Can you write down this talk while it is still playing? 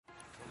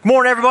Good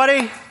morning,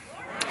 everybody.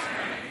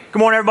 Good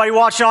morning, everybody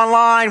watching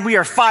online. We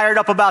are fired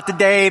up about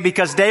today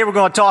because today we're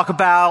going to talk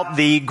about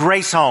the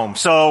Grace Home.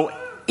 So,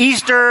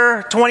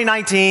 Easter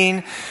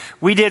 2019,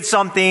 we did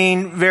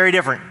something very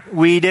different.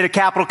 We did a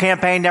capital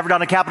campaign, never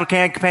done a capital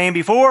campaign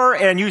before,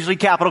 and usually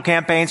capital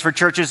campaigns for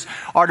churches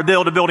are to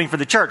build a building for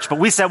the church. But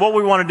we said what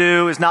we want to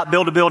do is not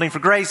build a building for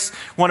Grace,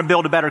 we want to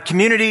build a better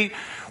community.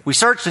 We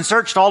searched and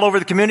searched all over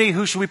the community.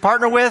 Who should we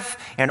partner with?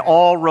 And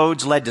all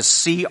roads led to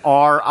CRI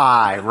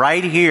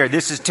right here.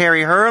 This is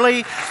Terry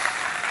Hurley.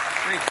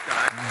 Thanks,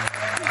 Scott.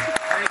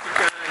 Thank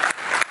you,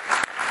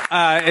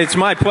 guys. It's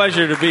my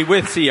pleasure to be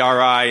with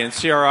CRI, and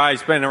CRI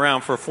has been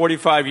around for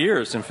 45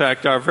 years. In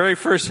fact, our very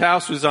first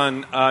house was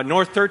on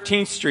North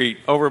 13th Street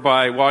over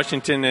by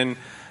Washington and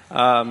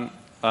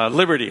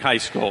Liberty High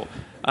School.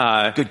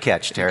 Good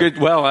catch, Terry.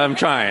 Well, I'm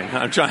trying.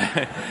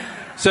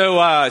 So,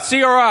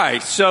 CRI.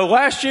 So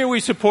last year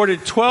we supported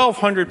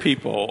 1,200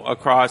 people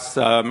across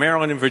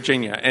Maryland and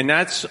Virginia, and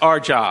that's our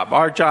job.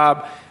 Our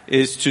job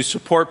is to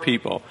support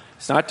people.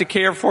 It's not to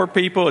care for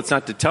people. It's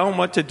not to tell them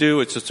what to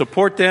do. It's to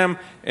support them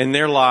in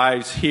their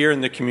lives here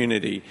in the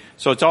community.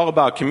 So it's all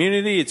about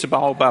community. It's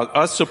all about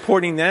us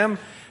supporting them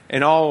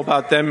and all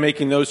about them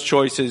making those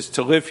choices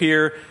to live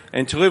here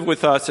and to live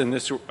with us in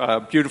this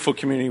beautiful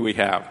community we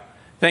have.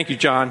 Thank you,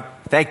 John.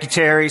 Thank you,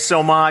 Terry,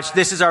 so much.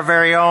 This is our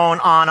very own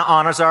Anna.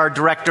 Anna's our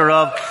director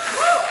of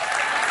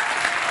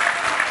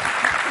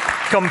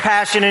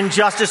Compassion and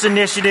Justice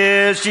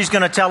Initiatives. She's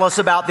going to tell us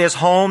about this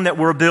home that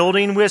we're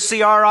building with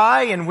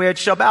CRI, in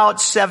which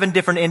about 7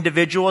 different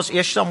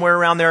individuals-ish, somewhere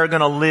around there, are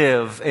going to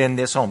live in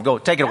this home. Go,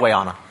 take it away,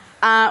 Anna.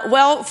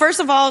 Well,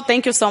 first of all,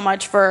 thank you so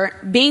much for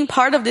being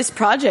part of this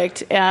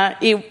project.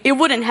 It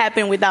wouldn't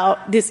happen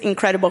without this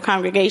incredible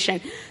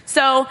congregation.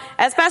 So,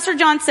 as Pastor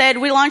John said,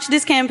 we launched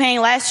this campaign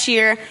last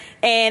year,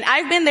 and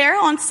I've been there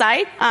on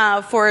site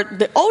for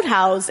the old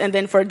house, and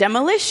then for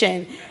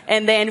demolition,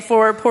 and then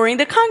for pouring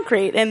the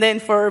concrete, and then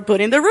for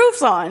putting the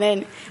roofs on,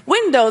 and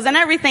windows, and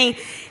everything.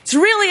 It's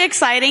really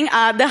exciting.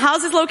 The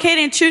house is located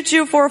in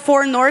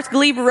 2244 North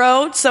Glebe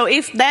Road. So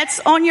if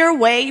that's on your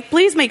way,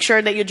 please make sure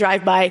that you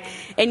drive by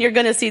and you're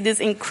going to see this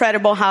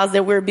incredible house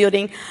that we're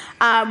building.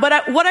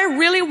 But what I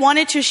really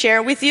wanted to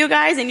share with you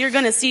guys, and you're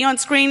going to see on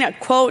screen a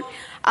quote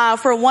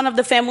for one of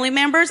the family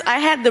members. I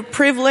had the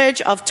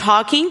privilege of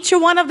talking to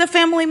one of the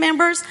family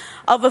members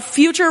of a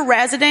future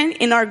resident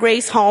in our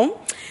Grace home.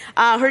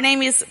 Her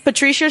name is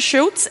Patricia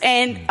Schultz,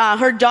 and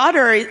her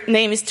daughter's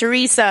name is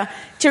Teresa.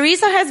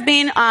 Teresa has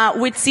been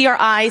with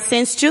CRI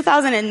since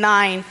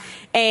 2009,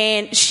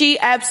 and she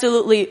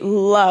absolutely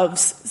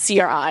loves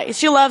CRI.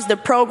 She loves the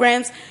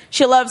programs.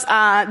 She loves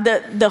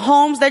the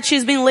homes that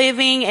she's been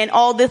living and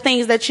all the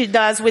things that she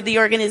does with the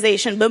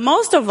organization. But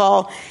most of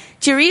all,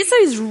 Teresa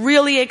is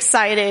really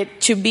excited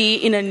to be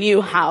in a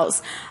new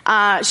house.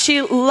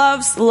 She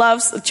loves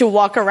to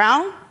walk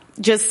around,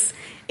 just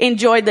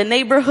enjoy the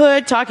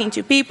neighborhood, talking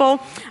to people.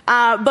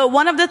 But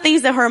one of the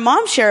things that her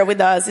mom shared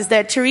with us is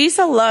that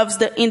Teresa loves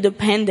the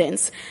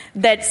independence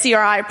that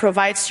CRI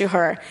provides to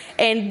her.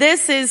 And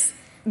this is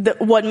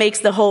what makes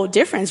the whole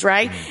difference,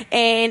 right?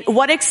 And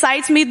what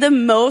excites me the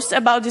most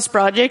about this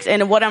project,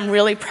 and what I'm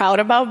really proud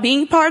about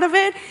being part of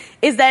it,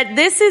 is that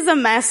this is a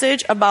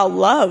message about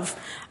love.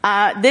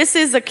 This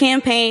is a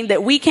campaign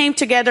that we came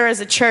together as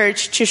a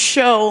church to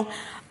show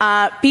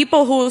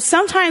people who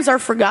sometimes are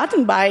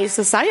forgotten by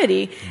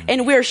society,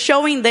 and we're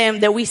showing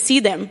them that we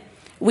see them.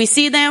 We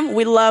see them,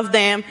 we love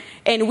them,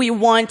 and we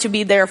want to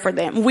be there for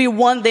them. We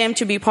want them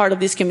to be part of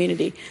this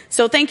community.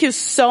 So thank you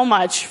so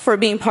much for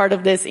being part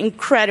of this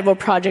incredible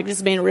project.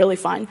 It's been really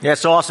fun. Yeah,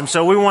 it's awesome.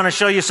 So we want to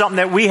show you something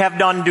that we have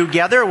done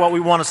together, what we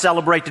want to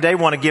celebrate today.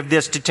 We want to give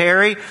this to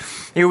Terry.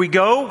 Here we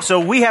go. So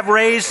we have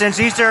raised since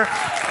Easter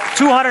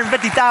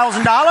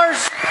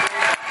 $250,000.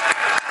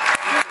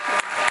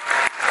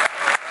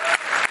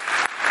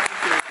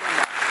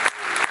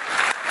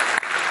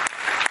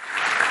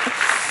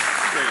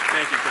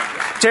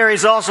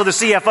 Terry's also the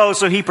CFO,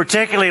 so he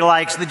particularly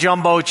likes the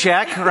jumbo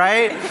check,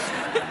 right?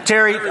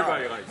 Terry,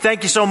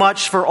 thank you so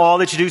much for all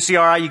that you do,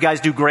 CRI. You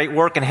guys do great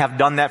work and have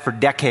done that for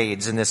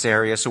decades in this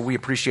area, so we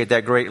appreciate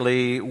that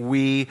greatly.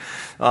 We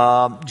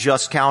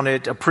just count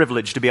it a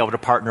privilege to be able to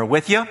partner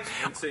with you.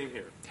 Same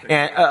here.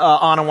 And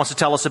Anna wants to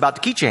tell us about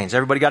the keychains.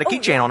 Everybody got a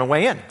keychain on the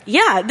way in.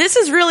 Yeah, this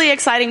is really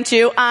exciting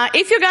too.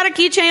 If you got a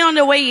keychain on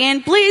the way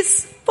in,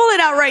 please pull it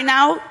out right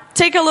now.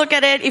 Take a look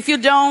at it. If you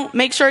don't,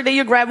 make sure that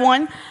you grab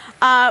one.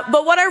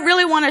 But what I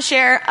really want to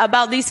share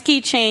about this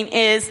keychain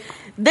is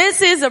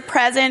this is a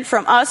present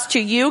from us to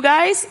you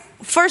guys.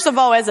 First of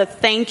all, as a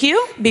thank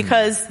you,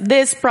 because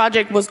this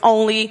project was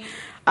only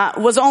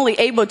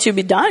able to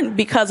be done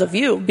because of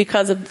you,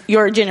 because of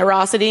your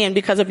generosity and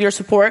because of your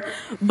support.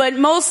 But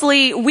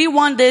mostly, we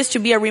want this to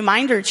be a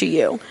reminder to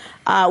you.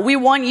 We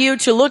want you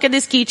to look at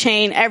this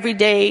keychain every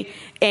day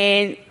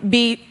and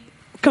be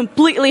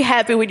completely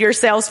happy with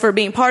yourselves for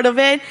being part of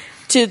it.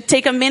 To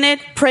take a minute,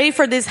 pray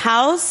for this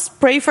house,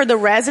 pray for the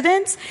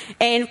residents,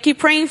 and keep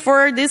praying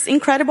for this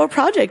incredible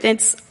project.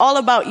 It's all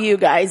about you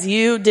guys.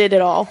 You did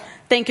it all.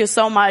 thank you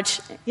so much.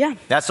 Yeah.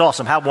 That's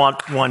awesome. Have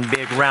one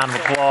big round of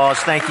applause.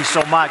 Thank you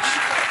so much.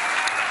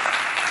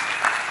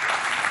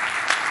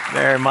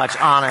 Very much,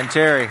 Anna and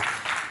Terry.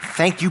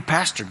 Thank you,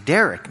 Pastor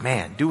Derek,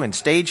 man, doing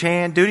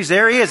stagehand duties.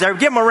 There he is.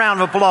 Give him a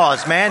round of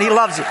applause, man. He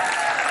loves it.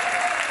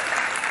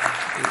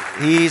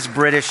 He's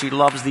British. He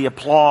loves the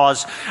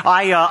applause.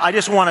 I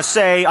just want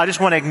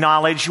to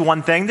acknowledge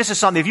one thing. This is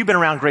something, if you've been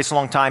around Grace a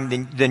long time,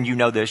 then you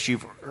know this.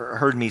 You've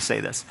heard me say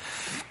this.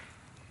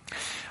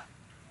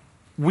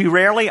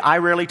 I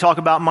rarely talk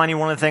about money.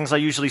 One of the things I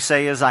usually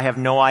say is I have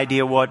no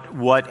idea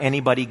what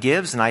anybody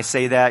gives. And I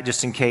say that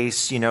just in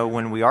case,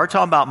 when we are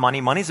talking about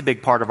money's a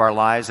big part of our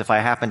lives. If I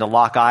happen to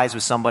lock eyes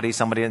with somebody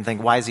didn't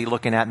think, why is he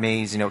looking at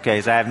me? Okay,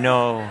 so I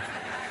have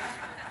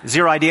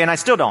zero idea, and I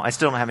still don't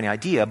have any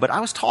idea. But I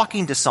was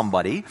talking to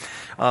somebody,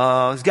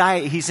 this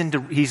guy, he's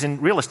in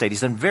real estate.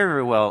 He's done very,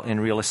 very well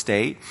in real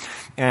estate.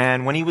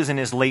 And when he was in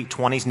his late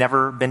 20s,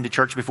 never been to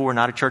church before,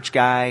 not a church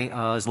guy,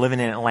 was living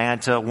in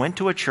Atlanta, went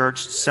to a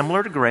church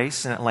similar to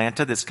Grace in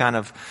Atlanta, that's kind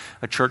of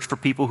a church for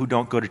people who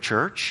don't go to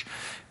church,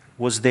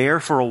 was there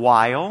for a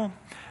while,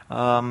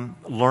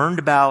 learned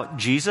about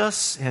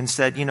Jesus and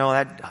said,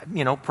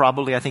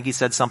 probably, I think he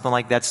said something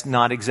like, that's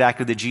not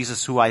exactly the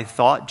Jesus who I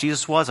thought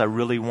Jesus was. I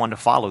really want to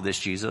follow this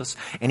Jesus.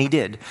 And he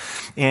did.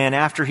 And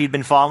after he'd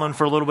been following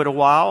for a little bit of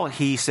while,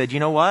 he said, you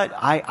know what?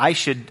 I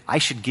should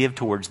give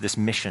towards this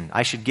mission.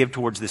 I should give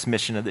towards this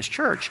mission of this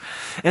church.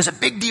 And it's a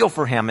big deal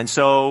for him. And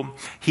so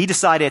he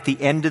decided at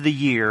the end of the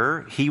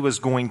year, he was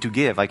going to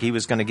give, he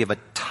was going to give a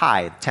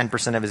tithe,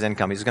 10% of his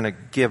income. He was going to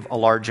give a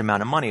large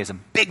amount of money. It's a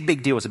big,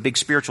 big deal. It's a big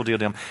spiritual deal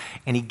to him.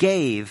 And he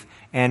gave,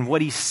 and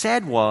what he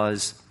said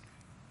was,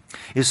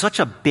 it was such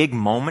a big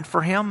moment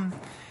for him.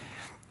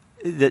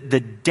 The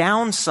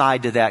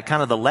downside to that,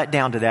 kind of the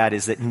letdown to that,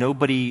 is that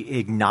nobody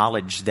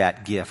acknowledged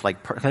that gift.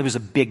 It was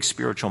a big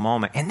spiritual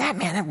moment. And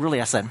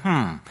I said,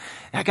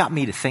 that got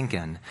me to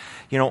thinking,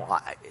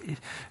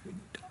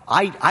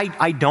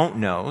 I don't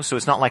know, so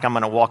it's not like I'm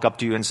going to walk up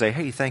to you and say,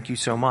 hey, thank you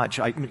so much.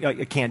 I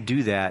can't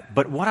do that.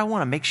 But what I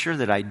want to make sure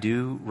that I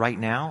do right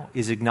now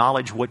is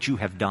acknowledge what you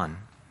have done.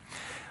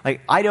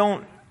 I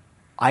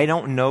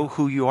don't know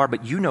who you are,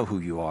 but you know who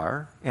you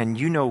are, and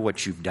you know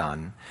what you've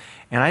done.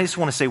 And I just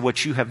want to say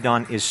what you have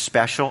done is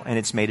special, and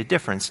it's made a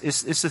difference.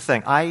 It's the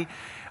thing.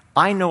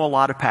 I know a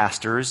lot of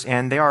pastors,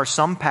 and there are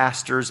some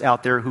pastors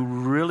out there who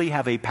really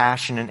have a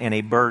passion and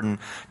a burden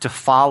to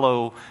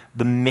follow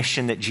the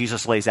mission that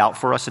Jesus lays out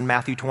for us in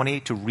Matthew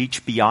 28, to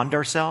reach beyond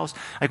ourselves.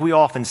 We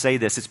often say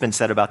this, it's been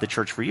said about the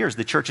church for years.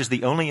 The church is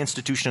the only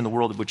institution in the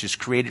world which is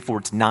created for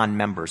its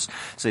non-members.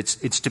 So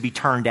it's to be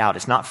turned out.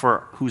 It's not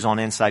for who's on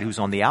the inside, who's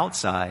on the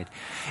outside.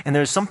 And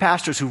there's some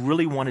pastors who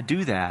really want to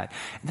do that.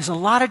 And there's a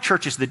lot of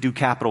churches that do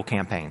capital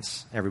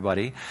campaigns,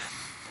 everybody.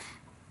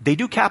 They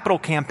do capital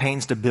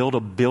campaigns to build a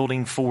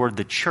building for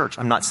the church.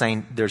 I'm not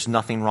saying there's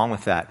nothing wrong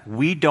with that.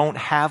 We don't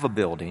have a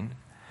building.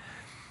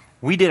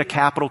 We did a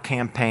capital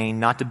campaign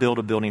not to build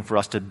a building for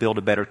us, to build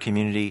a better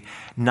community.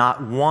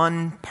 Not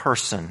one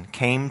person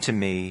came to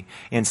me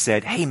and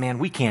said, hey man,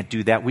 we can't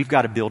do that. We've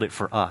got to build it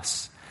for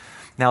us.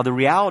 Now, the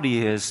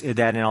reality is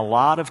that in a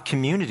lot of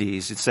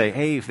communities, it's say,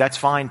 hey, that's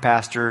fine,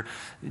 Pastor,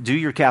 do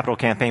your capital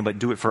campaign, but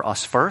do it for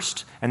us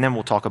first, and then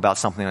we'll talk about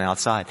something on the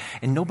outside.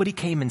 And nobody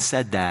came and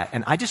said that.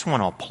 And I just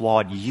want to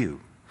applaud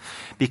you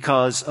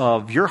because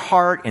of your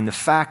heart and the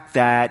fact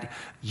that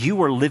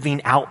you are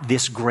living out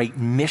this great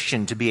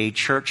mission to be a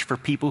church for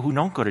people who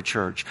don't go to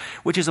church,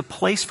 which is a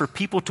place for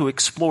people to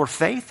explore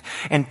faith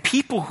and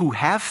people who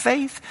have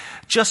faith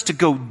just to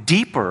go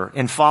deeper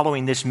in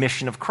following this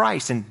mission of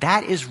Christ. And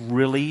that is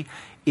really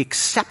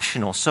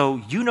exceptional.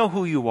 So you know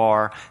who you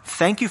are.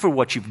 Thank you for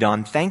what you've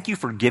done. Thank you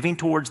for giving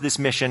towards this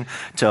mission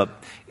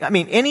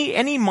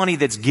any money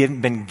that's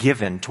been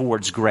given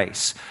towards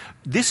Grace.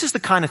 This is the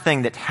kind of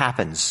thing that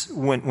happens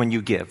when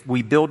you give.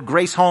 We build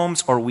Grace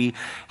Homes, or we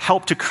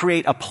help to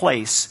create a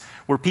place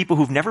where people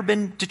who've never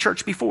been to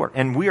church before,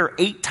 and we are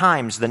 8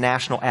 times the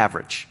national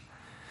average,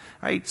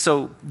 right?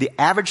 So the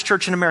average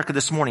church in America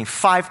this morning,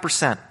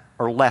 5%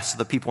 or less of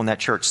the people in that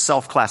church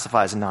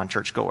self-classify as a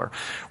non-church goer.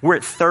 We're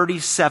at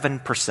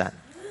 37%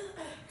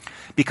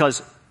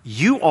 because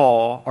you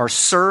all are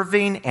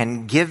serving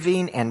and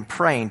giving and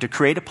praying to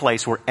create a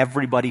place where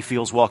everybody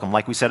feels welcome.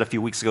 Like we said a few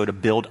weeks ago, to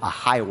build a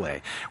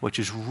highway, which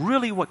is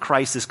really what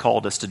Christ has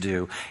called us to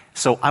do.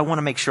 So I want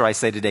to make sure I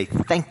say today,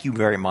 thank you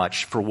very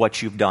much for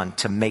what you've done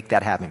to make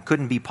that happen.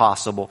 Couldn't be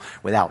possible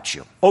without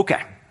you.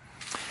 Okay.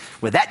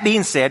 With that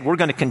being said, we're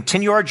going to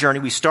continue our journey.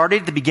 We started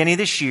at the beginning of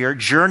this year,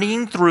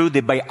 journeying through the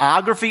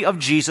biography of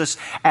Jesus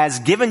as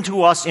given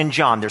to us in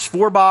John. There's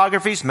 4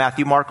 biographies,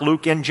 Matthew, Mark,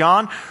 Luke, and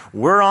John.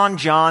 We're on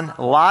John.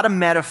 A lot of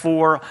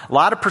metaphor, a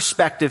lot of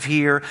perspective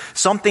here.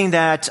 Something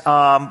that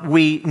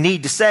we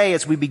need to say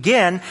as we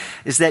begin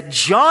is that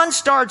John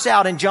starts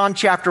out in John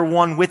chapter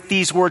 1 with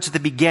these words at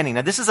the beginning.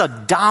 Now, this is a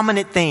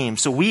dominant theme,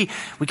 so we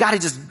got to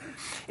just...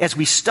 As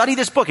we study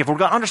this book, if we're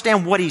going to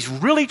understand what he's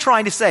really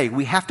trying to say,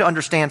 we have to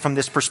understand from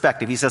this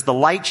perspective. He says, the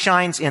light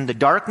shines in the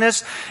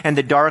darkness, and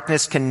the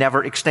darkness can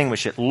never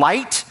extinguish it.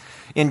 Light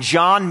in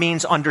John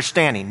means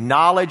understanding.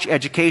 Knowledge,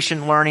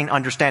 education, learning,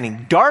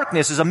 understanding.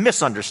 Darkness is a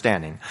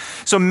misunderstanding.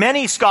 So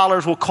many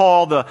scholars will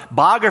call the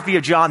biography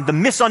of John the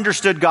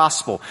misunderstood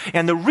gospel.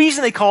 And the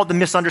reason they call it the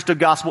misunderstood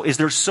gospel is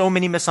there's so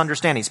many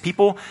misunderstandings.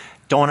 People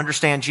don't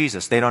understand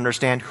Jesus. They don't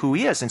understand who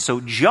he is. And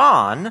so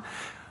John,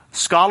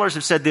 scholars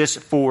have said this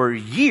for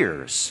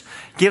years,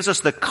 gives us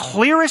the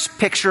clearest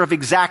picture of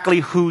exactly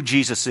who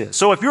Jesus is.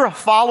 So if you're a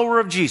follower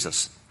of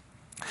Jesus,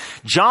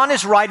 John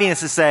is writing this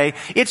to say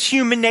it's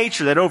human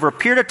nature that over a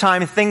period of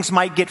time things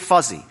might get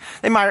fuzzy.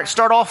 They might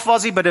start off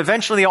fuzzy, but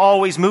eventually they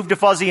always move to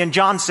fuzzy. And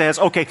John says,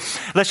 okay,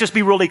 let's just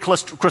be really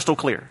crystal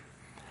clear.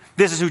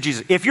 This is who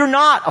Jesus is. If you're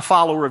not a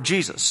follower of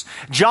Jesus,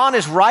 John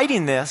is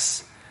writing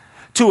this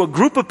to a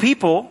group of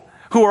people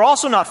who are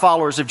also not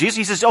followers of Jesus.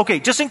 He says, okay,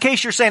 just in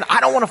case you're saying, I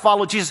don't want to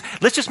follow Jesus,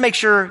 let's just make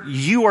sure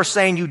you are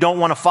saying you don't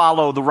want to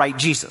follow the right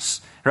Jesus.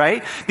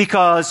 Right?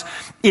 Because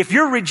if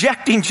you're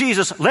rejecting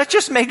Jesus, let's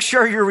just make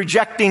sure you're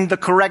rejecting the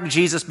correct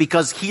Jesus,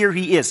 because here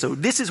he is. So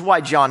this is why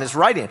John is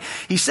writing.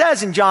 He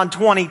says in John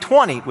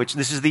 20:20, which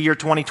this is the year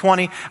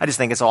 2020. I just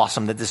think it's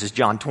awesome that this is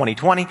John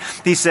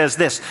 20:20. He says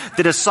this,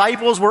 the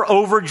disciples were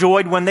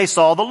overjoyed when they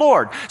saw the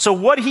Lord. So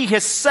what he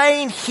is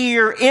saying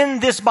here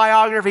in this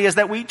biography is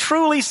that we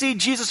truly see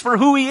Jesus for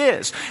who he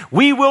is.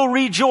 We will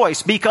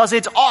rejoice because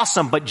it's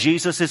awesome, but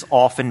Jesus is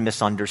often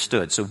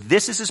misunderstood. So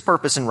this is his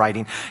purpose in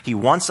writing. He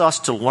wants us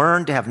to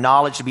learn, to have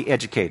knowledge, to be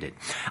educated.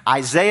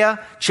 Isaiah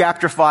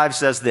chapter 5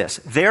 says this,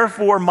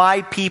 therefore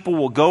my people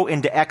will go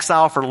into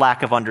exile for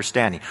lack of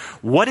understanding.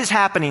 What is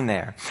happening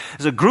there?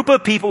 There's a group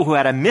of people who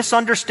had a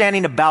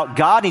misunderstanding about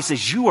God. He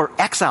says, you are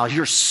exiles.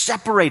 You're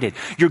separated.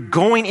 You're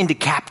going into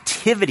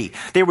captivity.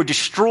 They were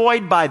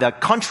destroyed by the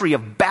country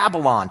of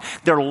Babylon.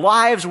 Their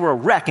lives were a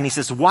wreck. And he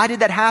says, why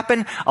did that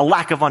happen? A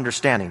lack of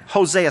understanding.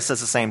 Hosea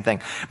says the same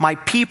thing. My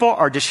people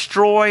are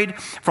destroyed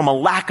from a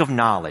lack of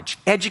knowledge.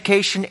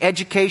 Education.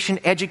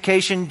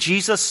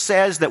 Jesus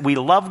says that we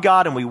love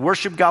God and we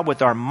worship God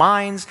with our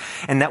minds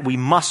and that we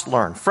must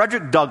learn.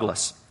 Frederick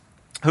Douglass,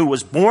 who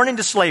was born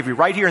into slavery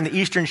right here in the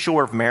eastern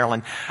shore of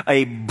Maryland,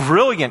 a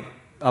brilliant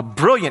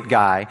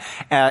guy,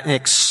 an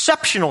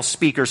exceptional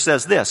speaker,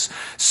 says this,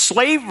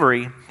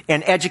 slavery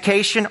and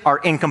education are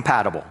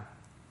incompatible.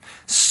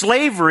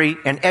 Slavery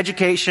and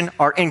education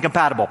are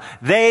incompatible.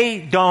 They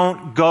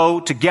don't go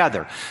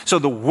together. So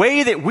the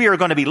way that we are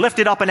going to be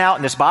lifted up and out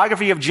in this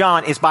biography of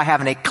John is by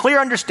having a clear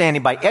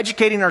understanding, by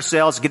educating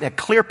ourselves, getting a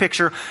clear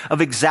picture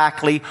of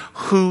exactly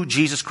who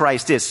Jesus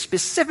Christ is.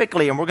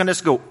 Specifically, and we're going to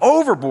just go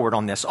overboard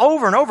on this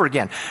over and over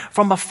again,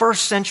 from a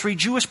first century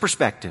Jewish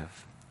perspective.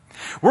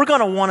 We're going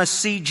to want to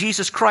see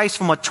Jesus Christ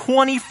from a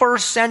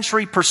 21st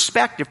century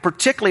perspective,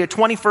 particularly a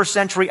 21st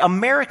century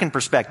American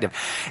perspective.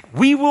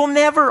 We will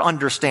never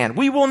understand.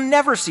 We will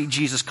never see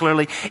Jesus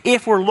clearly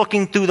if we're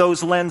looking through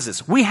those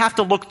lenses. We have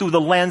to look through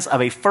the lens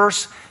of a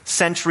first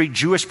century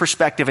Jewish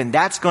perspective, and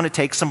that's going to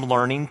take some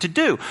learning to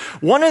do.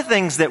 One of the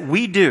things that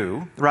we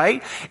do,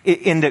 right,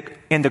 in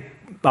the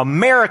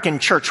American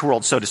church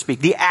world, so to speak,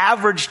 the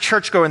average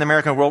churchgoer in the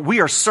American world,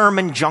 we are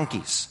sermon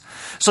junkies.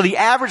 So the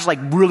average,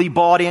 really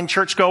bought in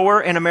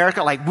churchgoer in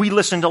America, we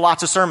listen to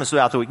lots of sermons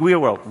throughout the week. We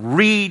will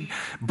read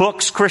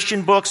books,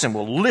 Christian books, and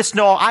we'll listen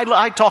to all.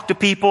 I talk to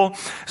people,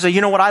 say, you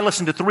know what, I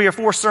listen to 3 or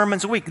 4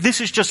 sermons a week.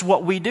 This is just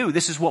what we do.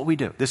 This is what we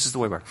do. This is the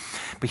way we are.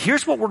 But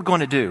here's what we're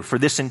going to do for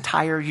this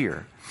entire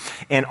year,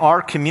 in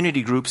our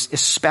community groups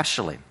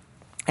especially.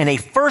 In a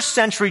first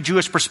century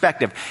Jewish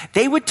perspective,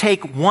 they would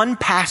take one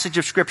passage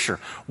of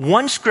scripture,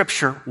 one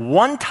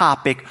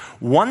topic,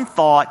 one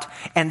thought,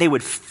 and they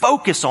would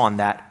focus on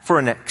that for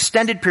an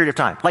extended period of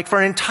time, for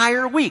an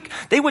entire week.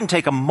 They wouldn't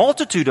take a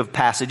multitude of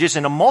passages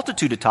and a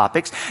multitude of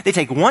topics. They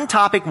take one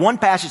topic, one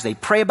passage, they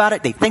pray about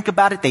it, they think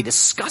about it, they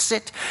discuss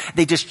it,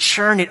 they just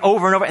churn it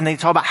over and over, and they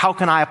talk about how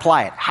can I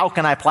apply it? How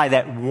can I apply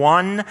that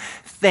one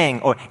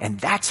thing? And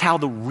that's how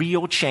the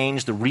real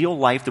change, the real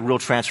life, the real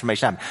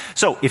transformation happens.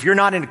 So if you're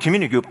not in a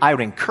community group, I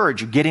would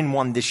encourage you, get in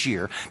one this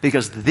year,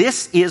 because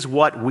this is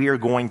what we are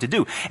going to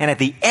do. And at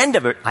the end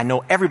of it, I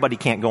know everybody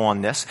can't go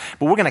on this,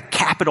 but we're going to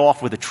cap it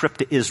off with a trip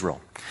to Israel.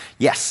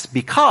 Yes,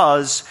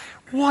 because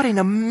what an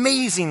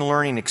amazing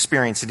learning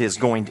experience it is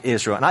going to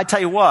Israel. And I tell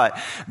you what,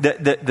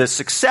 the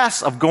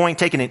success of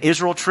taking an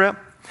Israel trip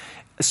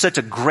is such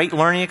a great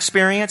learning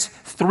experience.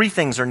 3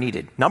 things are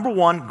needed. Number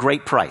 1,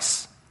 great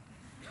price.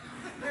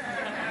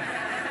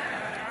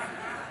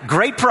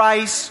 Great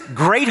price,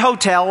 great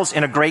hotels,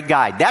 and a great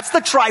guide. That's the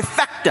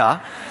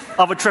trifecta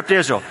of a trip to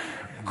Israel.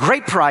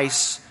 Great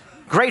price,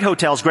 great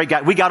hotels, great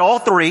guide. We got all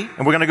 3,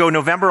 and we're going to go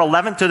November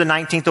 11th to the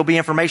 19th. There'll be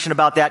information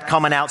about that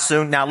coming out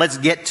soon. Now let's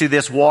get to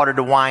this water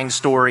to wine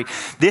story.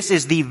 This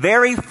is the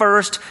very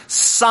first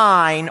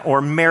sign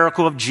or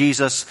miracle of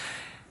Jesus.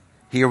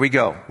 Here we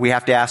go. We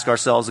have to ask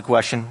ourselves the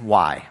question,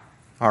 why?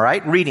 All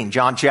right, reading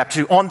John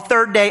chapter 2. On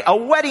 3rd day, a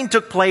wedding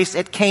took place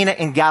at Cana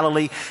in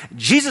Galilee.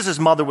 Jesus'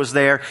 mother was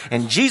there,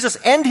 and Jesus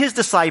and his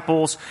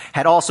disciples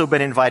had also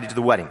been invited to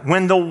the wedding.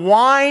 When the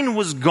wine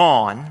was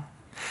gone,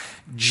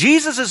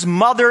 Jesus'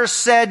 mother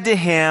said to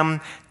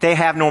him, they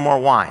have no more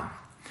wine.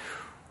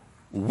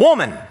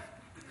 Woman,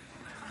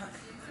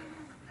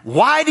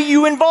 Why do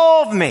you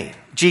involve me?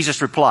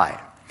 Jesus replied.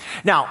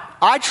 Now,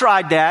 I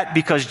tried that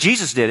because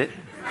Jesus did it.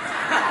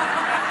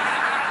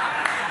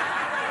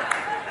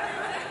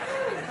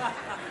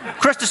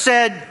 Krista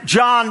said,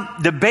 John,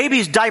 the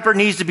baby's diaper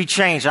needs to be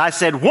changed. And I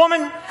said,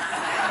 woman.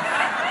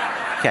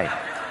 Okay,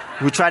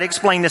 we'll try to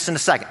explain this in a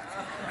second.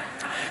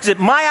 He said,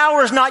 my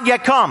hour has not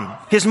yet come.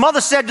 His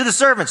mother said to the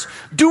servants,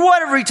 do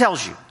whatever he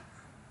tells you.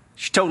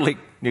 She totally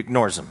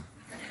ignores him.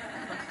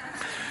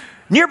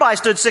 Nearby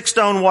stood 6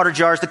 stone water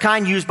jars, the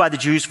kind used by the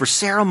Jews for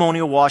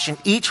ceremonial washing,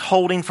 each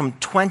holding from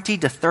 20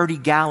 to 30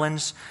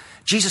 gallons.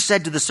 Jesus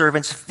said to the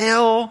servants,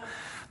 fill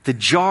the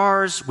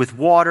jars with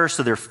water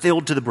so they're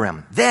filled to the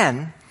brim.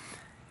 Then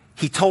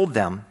he told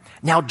them,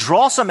 now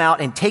draw some out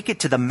and take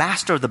it to the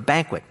master of the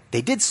banquet.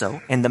 They did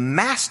so, and the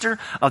master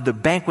of the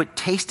banquet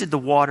tasted the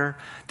water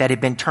that had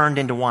been turned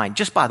into wine.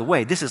 Just by the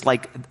way, this is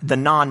like the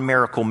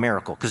non-miracle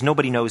miracle, because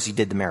nobody knows he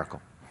did the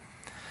miracle.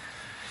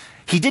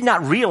 He did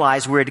not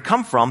realize where it had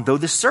come from, though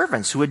the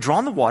servants who had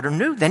drawn the water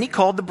knew. Then he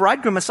called the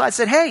bridegroom aside and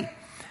said, hey,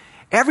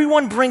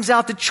 everyone brings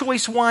out the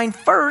choice wine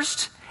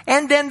first,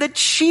 and then the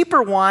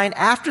cheaper wine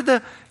after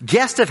the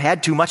guests have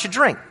had too much to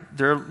drink.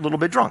 They're a little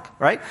bit drunk,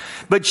 right?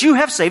 But you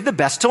have saved the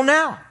best till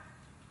now.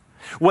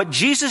 What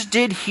Jesus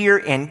did here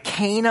in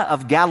Cana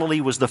of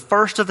Galilee was the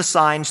first of the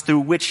signs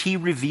through which he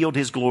revealed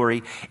his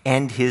glory,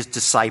 and his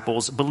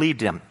disciples believed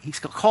him. He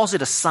calls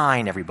it a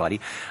sign, everybody.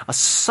 A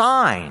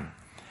sign.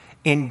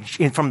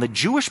 From the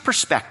Jewish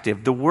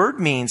perspective, the word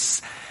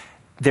means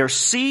they're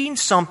seeing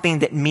something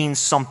that means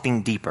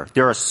something deeper.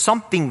 There is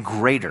something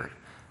greater.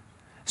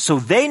 So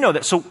they know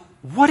that. So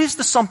what is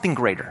the something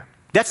greater?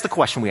 That's the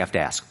question we have to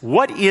ask.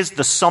 What is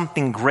the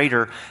something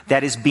greater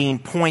that is being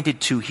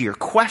pointed to here?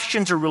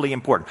 Questions are really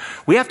important.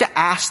 We have to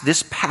ask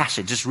this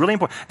passage. It's really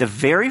important. The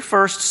very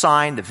first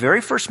sign, the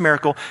very first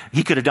miracle,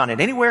 he could have done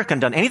it anywhere, could have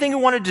done anything he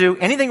wanted to do,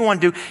 anything he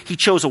wanted to do. He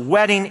chose a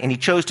wedding, and he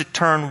chose to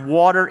turn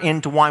water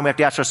into wine. We have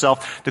to ask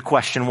ourselves the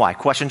question why.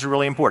 Questions are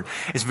really important.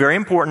 It's very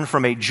important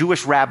from a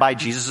Jewish rabbi.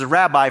 Jesus is a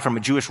rabbi. From a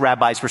Jewish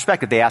rabbi's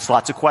perspective, they ask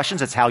lots of questions.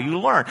 That's how you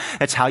learn.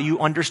 That's how you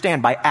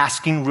understand, by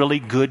asking really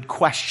good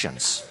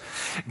questions.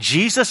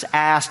 Jesus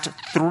asked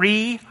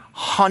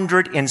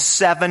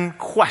 307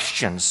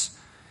 questions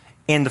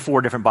in the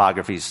 4 different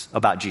biographies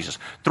about Jesus.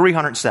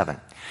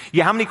 307.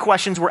 Yeah, how many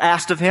questions were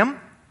asked of him?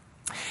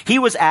 He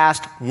was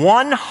asked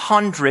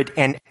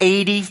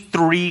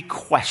 183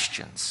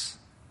 questions.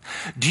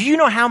 Do you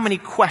know how many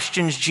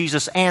questions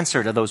Jesus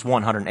answered of those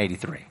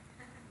 183?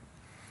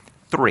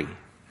 3.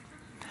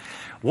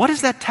 What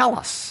does that tell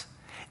us?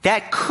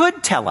 That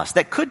could tell us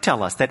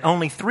that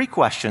only 3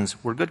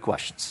 questions were good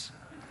questions.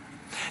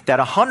 That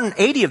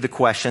 180 of the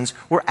questions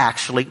were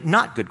actually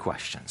not good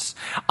questions.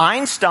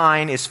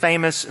 Einstein is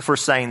famous for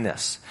saying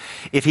this.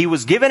 If he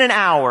was given an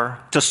hour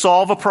to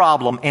solve a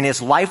problem and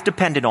his life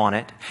depended on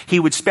it, he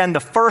would spend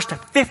the first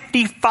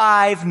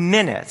 55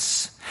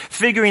 minutes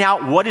figuring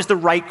out what is the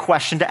right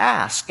question to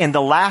ask, and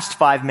the last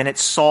 5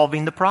 minutes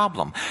solving the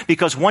problem.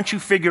 Because once you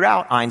figure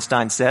out,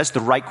 Einstein says, the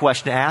right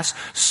question to ask,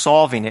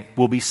 solving it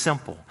will be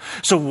simple.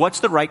 So what's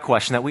the right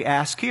question that we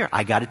ask here?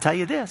 I got to tell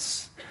you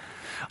this.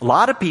 A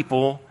lot of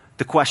people,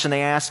 the question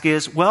they ask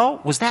is,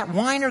 well, was that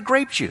wine or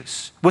grape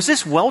juice? Was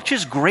this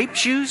Welch's grape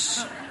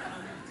juice?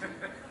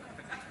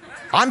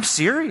 I'm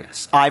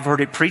serious. I've heard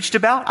it preached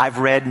about. I've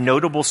read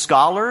notable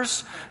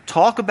scholars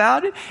talk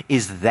about it.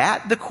 Is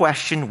that the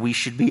question we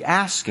should be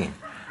asking?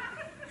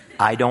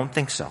 I don't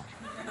think so.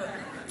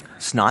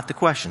 It's not the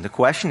question. The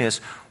question is,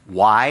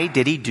 why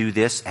did he do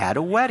this at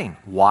a wedding?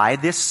 Why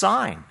this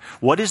sign?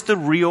 What is the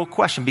real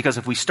question? Because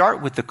if we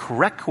start with the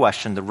correct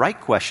question, the right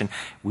question,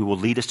 we will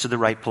lead us to the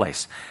right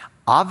place.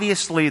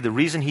 Obviously, the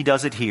reason he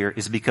does it here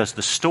is because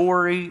the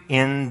story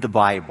in the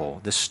Bible,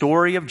 the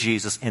story of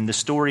Jesus and the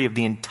story of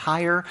the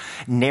entire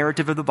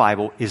narrative of the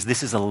Bible is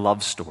this is a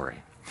love story.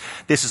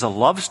 This is a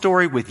love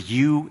story with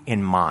you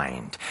in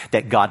mind.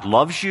 That God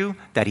loves you,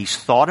 that he's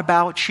thought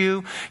about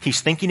you.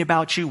 He's thinking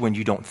about you when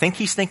you don't think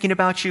he's thinking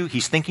about you.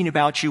 He's thinking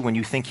about you when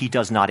you think he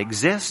does not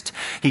exist.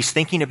 He's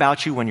thinking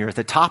about you when you're at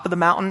the top of the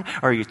mountain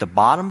or you're at the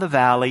bottom of the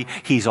valley.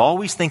 He's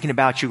always thinking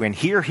about you, and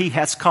here he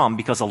has come,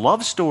 because a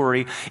love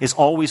story is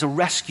always a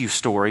rescue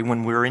story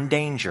when we're in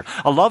danger.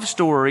 A love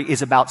story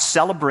is about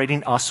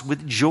celebrating us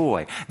with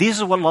joy. This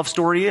is what a love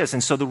story is.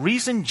 And so the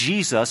reason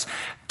Jesus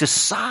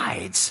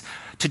decides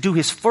to do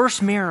his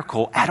first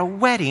miracle at a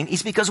wedding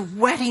is because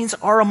weddings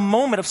are a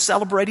moment of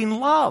celebrating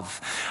love.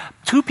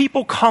 2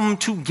 people come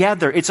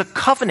together. It's a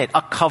covenant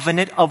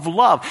of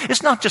love.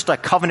 It's not just a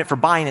covenant for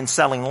buying and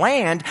selling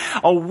land.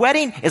 A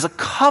wedding is a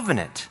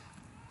covenant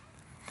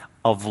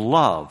of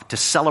love, to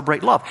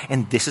celebrate love.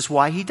 And this is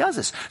why he does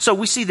this. So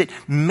we see that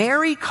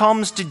Mary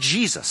comes to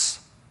Jesus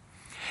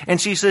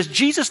and she says,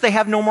 Jesus, they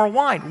have no more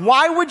wine.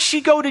 Why would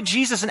she go to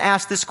Jesus and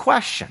ask this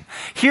question?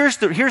 Here's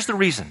the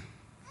reason.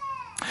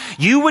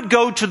 You would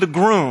go to the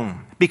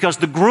groom because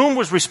the groom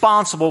was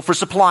responsible for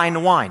supplying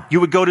the wine. You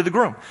would go to the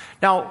groom.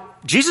 Now,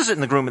 Jesus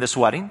isn't the groom of this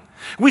wedding.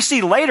 We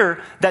see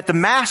later that the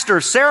master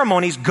of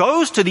ceremonies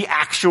goes to the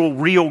actual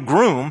real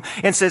groom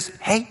and says,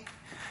 hey,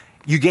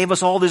 you gave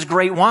us all this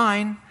great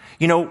wine.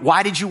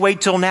 why did you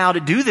wait till now to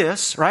do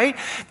this, right?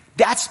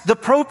 That's the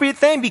appropriate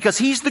thing because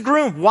he's the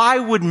groom. Why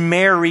would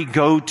Mary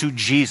go to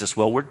Jesus?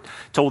 Well, we're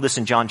told this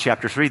in John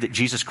chapter 3 that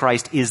Jesus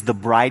Christ is the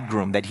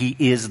bridegroom, that he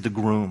is the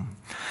groom.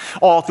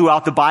 All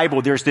throughout the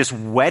Bible, there's this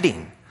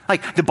wedding.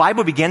 Like the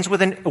Bible begins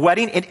with a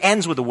wedding, it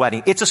ends with a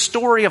wedding. It's a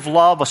story of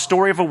love, a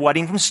story of a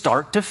wedding from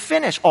start to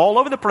finish, all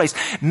over the place.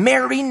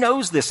 Mary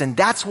knows this, and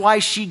that's why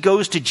she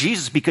goes to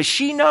Jesus, because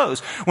she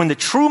knows when the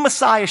true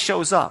Messiah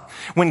shows up,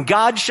 when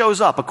God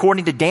shows up,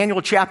 according to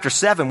Daniel chapter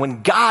 7,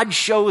 when God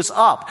shows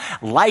up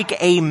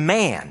like a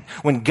man,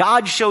 when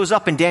God shows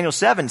up in Daniel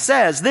 7,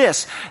 says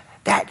this,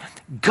 that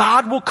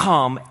God will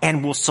come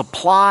and will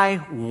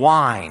supply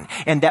wine,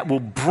 and that will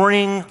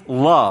bring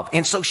love.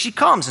 And so she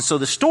comes, and so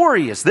the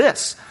story is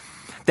this,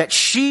 that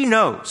she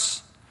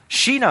knows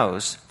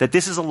that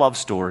this is a love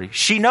story.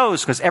 She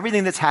knows, because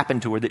everything that's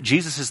happened to her, that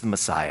Jesus is the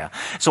Messiah.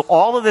 So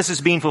all of this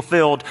is being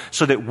fulfilled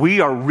so that we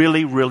are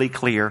really, really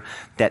clear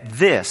that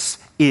this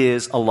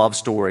is a love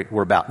story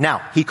we're about.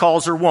 Now, he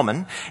calls her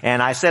woman,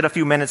 and I said a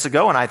few minutes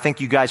ago, and I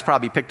think you guys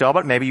probably picked up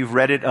on it, maybe you've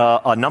read it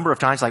a number of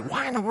times, like,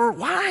 why in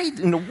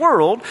the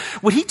world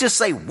would he just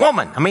say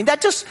woman? I mean,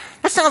 that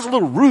sounds a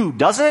little rude,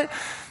 doesn't it?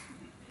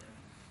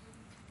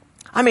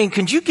 I mean,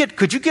 could you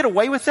get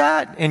away with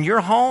that in your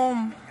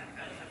home?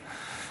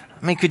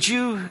 I mean, could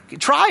you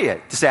try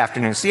it this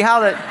afternoon? See how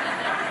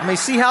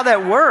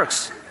that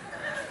works.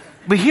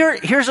 But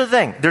here's the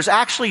thing. There's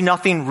actually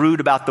nothing rude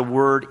about the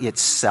word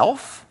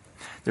itself.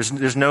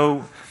 There's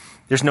no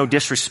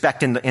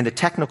disrespect in the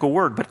technical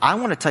word, but I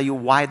want to tell you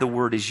why the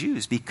word is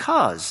used,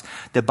 because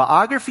the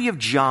biography of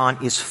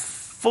John is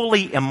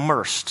fully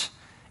immersed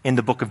in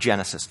the book of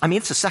Genesis. I mean,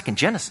 it's the second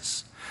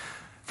Genesis.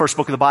 First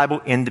book of the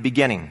Bible, in the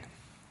beginning.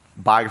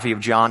 Biography of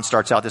John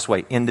starts out this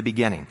way, in the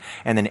beginning.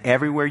 And then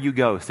everywhere you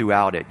go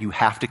throughout it, you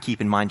have to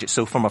keep in mind.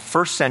 So from a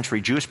first century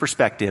Jewish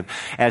perspective,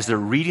 as they're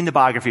reading the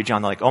biography of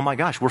John, they're like, oh my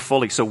gosh,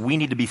 so we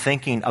need to be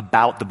thinking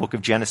about the book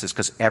of Genesis,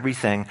 because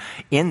everything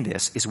in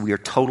this is we are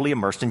totally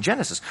immersed in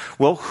Genesis.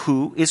 Well,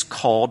 who is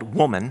called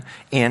woman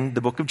in the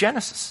book of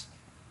Genesis?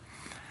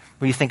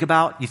 Well, you think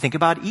about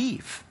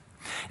Eve.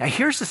 Now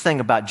here's the thing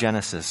about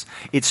Genesis.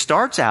 It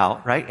starts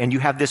out, right, and you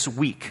have this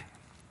week.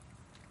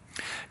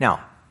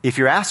 Now, if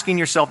you're asking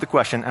yourself the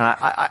question, and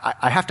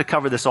I have to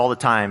cover this all the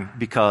time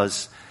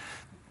because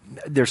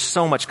there's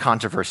so much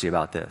controversy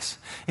about this.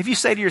 If you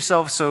say to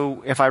yourself,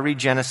 so if I read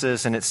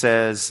Genesis and it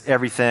says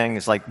everything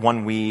is like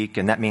 1 week,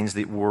 and that means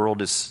the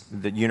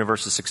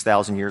universe is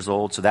 6,000 years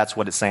old, so that's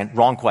what it's saying.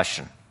 Wrong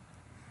question.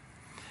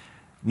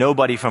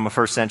 Nobody from a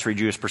first century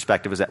Jewish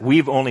perspective is that.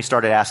 We've only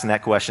started asking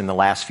that question in the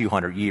last few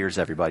hundred years,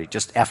 everybody.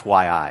 Just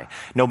FYI.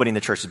 Nobody in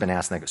the church has been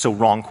asking that. So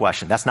wrong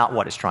question. That's not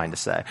what it's trying to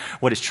say.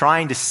 What it's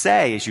trying to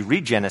say as you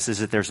read Genesis is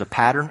that there's a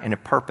pattern and a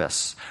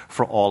purpose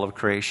for all of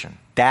creation.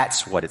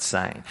 That's what it's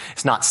saying.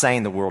 It's not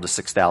saying the world is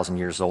 6,000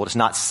 years old. It's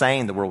not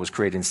saying the world was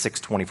created in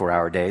 6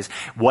 24-hour days.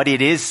 What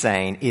it is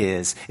saying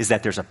is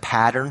that there's a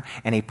pattern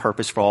and a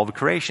purpose for all of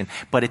creation.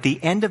 But at the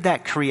end of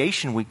that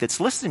creation week that's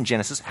listed in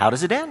Genesis, how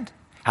does it end?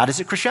 How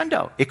does it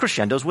crescendo? It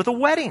crescendos with a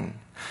wedding.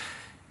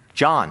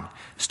 John,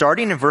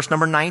 starting in verse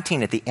number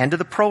 19, at the end of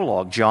the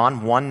prologue,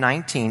 John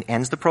 1:19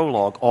 ends the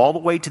prologue, all the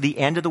way to the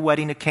end of the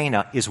wedding of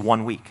Cana is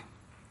 1 week.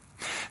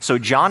 So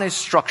John is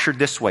structured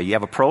this way. You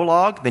have a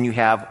prologue, then you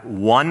have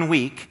 1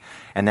 week,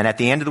 and then at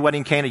the end of the wedding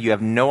in Cana, you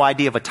have no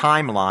idea of a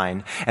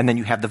timeline, and then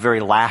you have the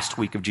very last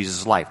week of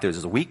Jesus' life.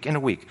 There's a week and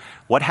a week.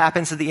 What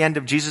happens at the end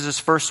of Jesus'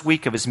 first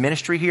week of his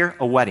ministry here?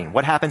 A wedding.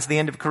 What happens at the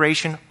end of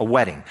creation? A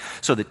wedding.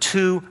 So the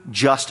two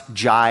just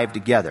jive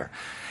together.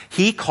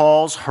 He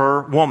calls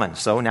her woman.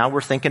 So now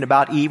we're thinking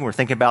about Eve, and we're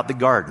thinking about the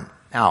garden.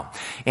 Now,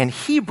 in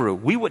Hebrew,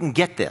 we wouldn't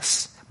get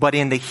this, but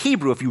in the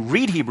Hebrew, if you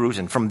read Hebrews,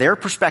 and from their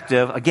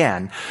perspective,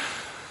 again,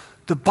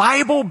 the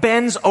Bible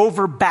bends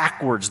over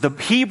backwards. The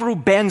Hebrew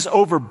bends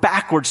over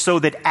backwards so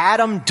that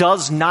Adam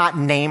does not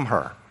name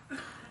her.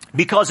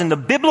 Because in the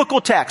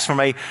biblical text, from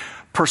a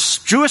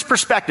Jewish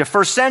perspective,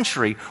 first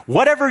century,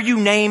 whatever you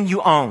name,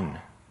 you own.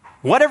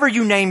 Whatever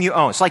you name, you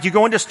own. It's like you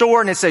go into a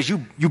store and it says you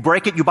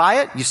break it, you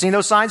buy it. You've seen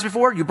those signs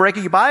before? You break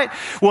it, you buy it.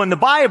 Well, in the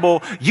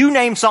Bible, you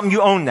name something,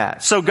 you own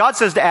that. So God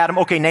says to Adam,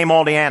 okay, name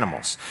all the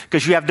animals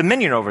because you have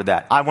dominion over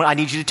that. I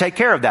need you to take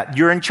care of that.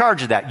 You're in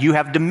charge of that. You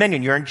have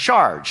dominion. You're in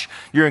charge.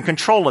 You're in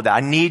control of that. I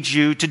need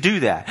you to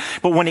do that.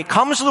 But when it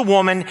comes to the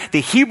woman,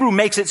 the Hebrew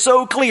makes it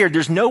so clear,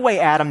 there's no way,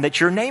 Adam, that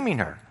you're naming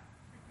her.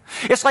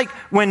 It's like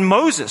when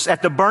Moses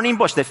at the burning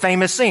bush, that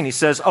famous scene, he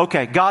says,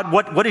 okay, God,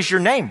 what is your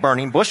name?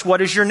 Burning bush, what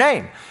is your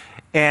name?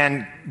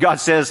 And God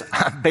says,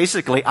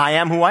 basically, I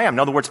am who I am. In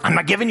other words, I'm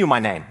not giving you my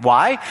name.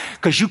 Why?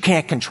 Because you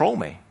can't control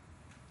me.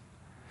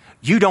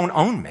 You don't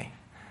own me.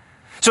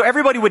 So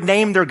everybody would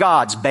name their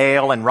gods,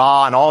 Baal and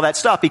Ra and all that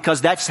stuff,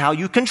 because that's how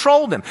you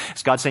control them.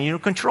 It's God saying, you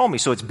don't control me.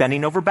 So it's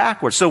bending over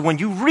backwards. So when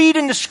you read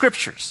in the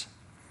scriptures,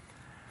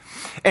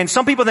 and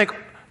some people think,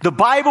 the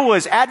Bible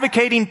is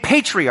advocating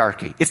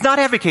patriarchy. It's not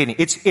advocating.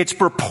 It's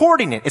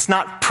purporting it. It's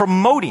not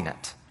promoting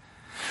it.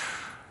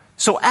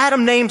 So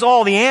Adam names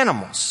all the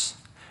animals.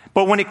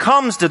 But when it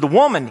comes to the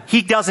woman,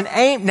 he doesn't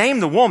name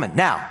the woman.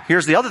 Now,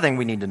 here's the other thing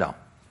we need to know.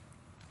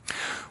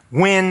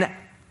 When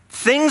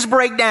things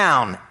break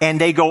down and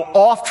they go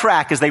off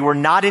track as they were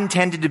not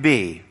intended to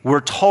be,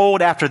 we're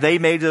told after they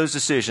made those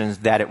decisions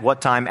that at what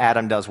time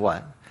Adam does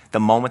what? The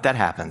moment that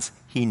happens,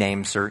 he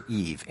names her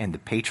Eve, and the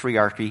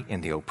patriarchy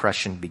and the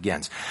oppression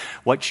begins.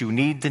 What you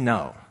need to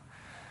know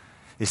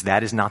is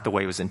that is not the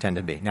way it was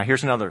intended to be. Now,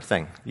 here's another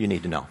thing you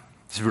need to know.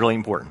 It's really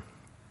important.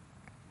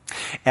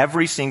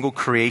 Every single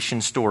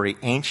creation story,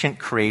 ancient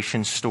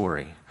creation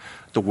story,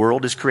 the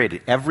world is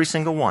created. Every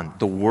single one.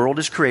 The world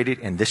is created,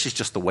 and this is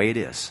just the way it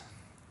is.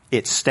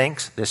 It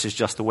stinks. This is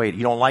just the way it is.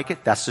 You don't like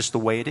it? That's just the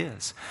way it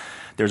is.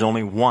 There's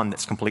only one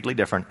that's completely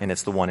different, and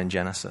it's the one in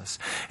Genesis.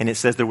 And it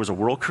says there was a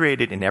world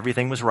created, and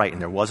everything was right,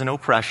 and there wasn't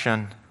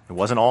oppression. There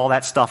wasn't all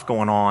that stuff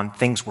going on.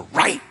 Things were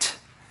right.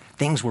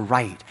 Things were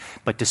right,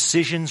 but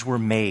decisions were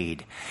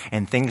made,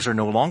 and things are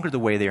no longer the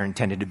way they are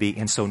intended to be.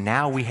 And so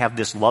now we have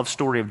this love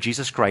story of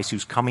Jesus Christ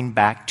who's coming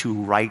back to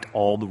right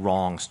all the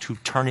wrongs, to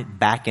turn it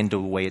back into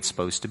the way it's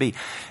supposed to be.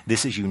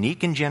 This is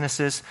unique in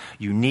Genesis,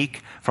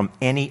 unique from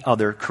any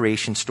other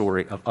creation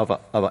story of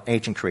an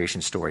ancient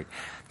creation story.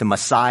 The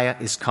Messiah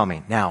is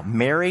coming. Now,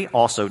 Mary,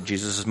 also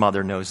Jesus'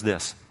 mother, knows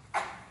this.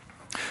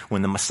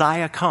 When the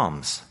Messiah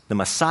comes, the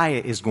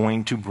Messiah is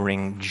going to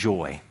bring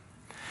joy.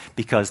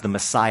 Because the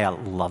Messiah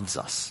loves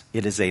us.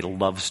 It is a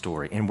love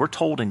story. And we're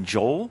told in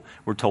Joel,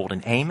 we're told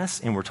in Amos,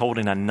 and we're told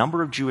in a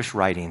number of Jewish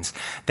writings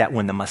that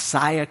when the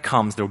Messiah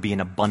comes, there will be an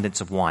abundance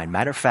of wine.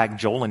 Matter of fact,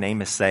 Joel and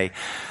Amos say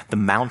the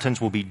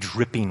mountains will be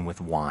dripping with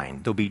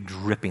wine. They'll be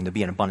dripping. There'll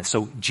be an abundance.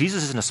 So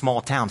Jesus is in a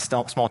small town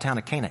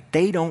of Canaan.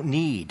 They don't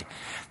need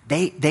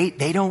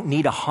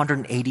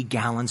 180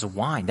 gallons of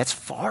wine. That's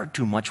far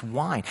too much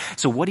wine.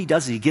 So what he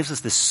does is he gives us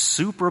this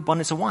super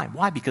abundance of wine.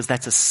 Why? Because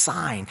that's a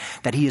sign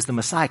that he is the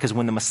Messiah. Because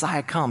when the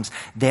Messiah comes,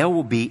 there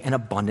will be an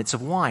abundance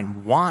of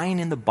wine. Wine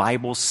in the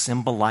Bible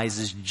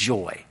symbolizes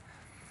joy.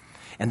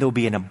 And there will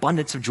be an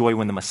abundance of joy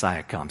when the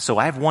Messiah comes. So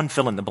I have one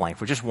fill in the blank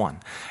for just one.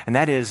 And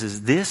that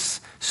is this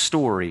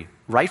story,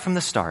 right from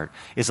the start,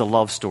 is a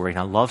love story. And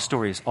a love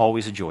story is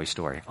always a joy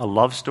story. A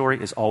love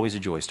story is always a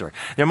joy story.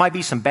 There might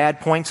be some bad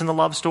points in the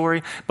love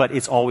story, but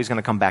it's always going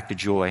to come back to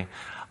joy.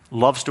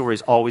 Love story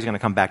is always going to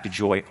come back to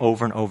joy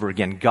over and over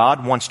again.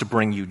 God wants to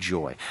bring you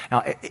joy.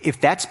 Now, if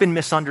that's been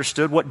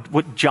misunderstood,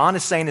 what John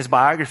is saying in his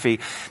biography,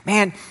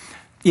 man,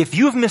 if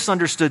you've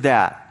misunderstood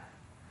that,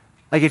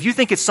 like if you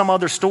think it's some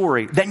other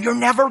story, then you're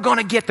never going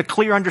to get the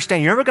clear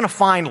understanding. You're never going to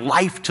find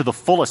life to the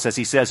fullest, as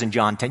he says in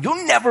John 10.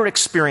 You'll never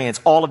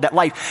experience all of that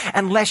life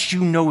unless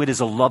you know it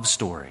is a love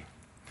story.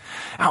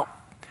 Now,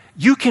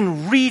 you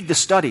can read the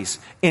studies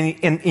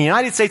in the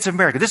United States of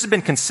America. This has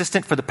been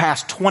consistent for the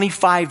past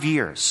 25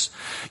 years.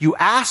 You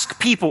ask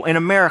people in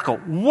America,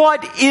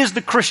 what is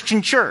the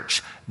Christian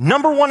church?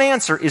 Number one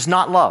answer is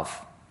not love.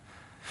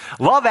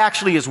 Love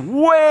actually is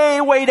way,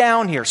 way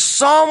down here.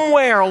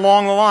 Somewhere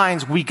along the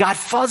lines, we got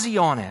fuzzy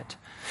on it.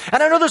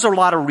 And I know there's a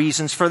lot of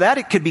reasons for that.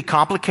 It could be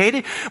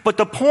complicated. But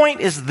the point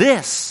is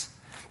this.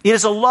 It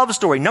is a love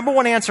story. Number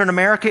one answer in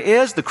America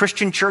is the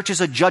Christian church is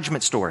a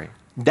judgment story.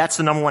 That's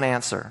the number one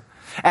answer.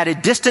 At a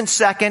distant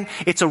second,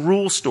 it's a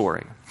rule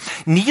story.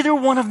 Neither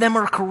one of them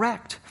are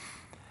correct.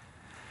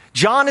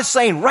 John is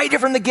saying right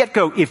from the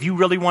get-go, if you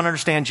really want to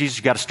understand Jesus,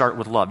 you got to start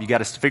with love. You got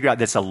to figure out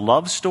that's a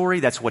love story.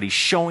 That's what he's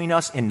showing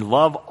us. And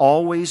love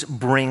always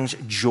brings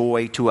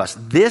joy to us.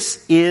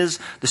 This is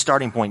the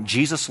starting point.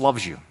 Jesus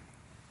loves you.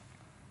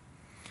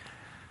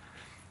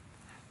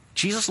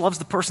 Jesus loves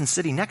the person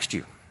sitting next to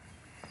you.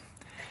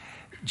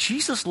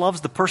 Jesus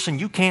loves the person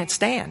you can't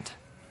stand.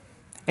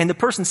 And the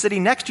person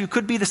sitting next to you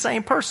could be the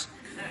same person.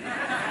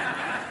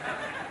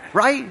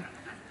 Right?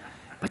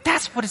 But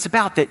that's what it's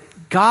about, that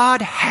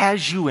God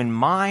has you in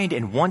mind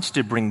and wants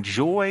to bring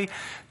joy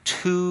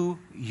to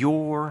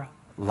your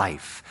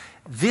life.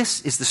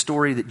 This is the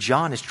story that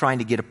John is trying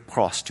to get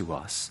across to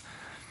us.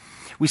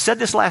 We said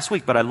this last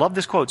week, but I love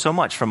this quote so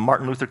much from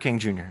Martin Luther King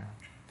Jr.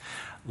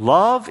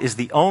 Love is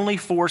the only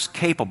force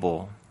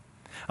capable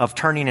of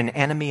turning an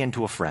enemy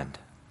into a friend.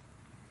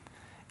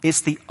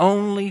 It's the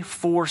only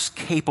force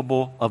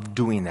capable of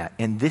doing that.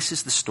 And this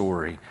is the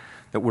story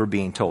that we're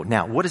being told.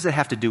 Now, what does it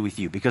have to do with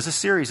you? Because the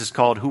series is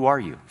called Who Are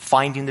You?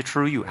 Finding the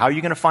True You. How are you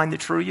going to find the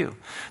true you?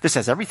 This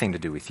has everything to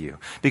do with you.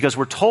 Because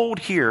we're told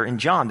here in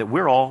John that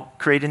we're all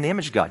created in the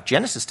image of God.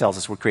 Genesis tells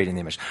us we're created in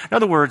the image. In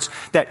other words,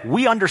 that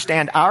we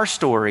understand our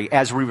story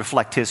as we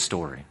reflect his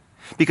story.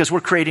 Because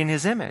we're creating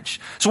his image.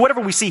 So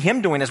whatever we see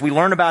him doing as we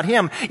learn about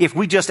him, if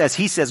we just, as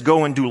he says,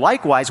 go and do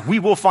likewise, we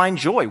will find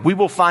joy. We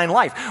will find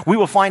life. We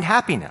will find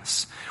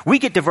happiness. We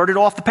get diverted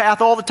off the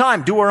path all the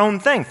time, do our own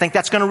thing, think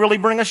that's going to really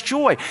bring us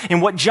joy.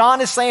 And what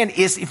John is saying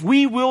is if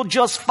we will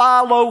just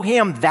follow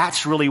him,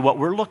 that's really what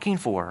we're looking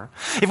for.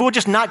 If we'll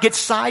just not get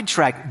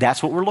sidetracked,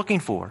 that's what we're looking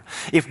for.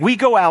 If we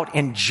go out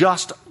and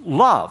just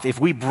love, if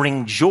we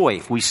bring joy,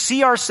 if we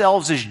see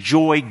ourselves as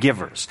joy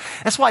givers.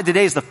 That's why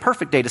today is the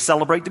perfect day to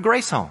celebrate the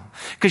Grace Home.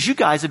 Because you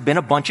guys have been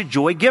a bunch of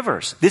joy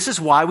givers. This is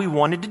why we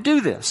wanted to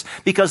do this.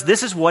 Because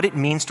this is what it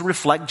means to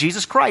reflect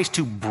Jesus Christ,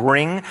 to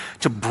bring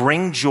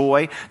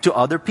joy to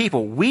other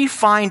people. We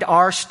find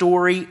our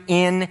story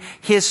in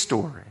His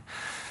story.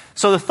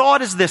 So the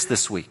thought is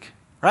this week,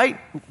 right?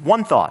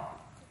 One thought.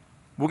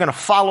 We're going to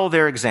follow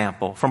their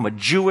example from a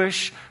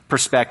Jewish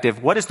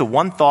perspective. What is the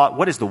one thought?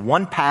 What is the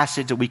one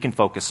passage that we can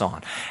focus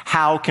on?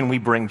 How can we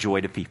bring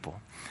joy to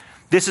people?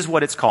 This is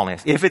what it's calling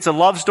us. If it's a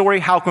love story,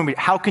 how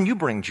can you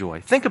bring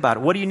joy? Think about it.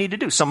 What do you need to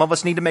do? Some of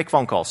us need to make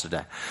phone calls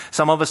today.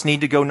 Some of us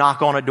need to go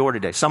knock on a door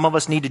today. Some of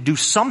us need to do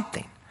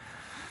something.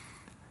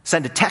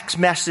 Send a text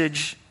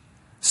message.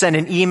 Send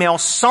an email,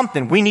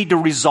 something. We need to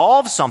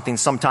resolve something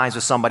sometimes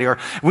with somebody, or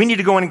we need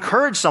to go and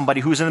encourage somebody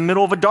who's in the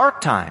middle of a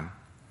dark time.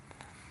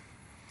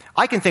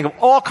 I can think of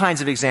all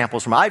kinds of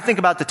examples from it. I think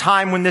about the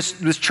time when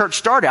this church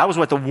started. I was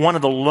at one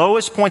of the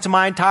lowest points of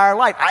my entire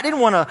life. I didn't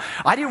want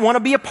to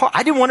be a part.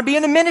 I didn't want to be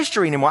in the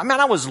ministry anymore.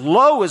 I was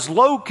low as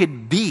low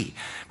could be.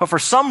 But for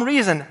some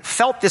reason,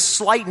 felt this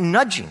slight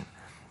nudging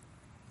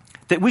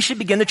that we should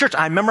begin the church.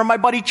 I remember my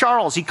buddy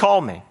Charles, he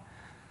called me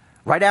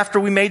right after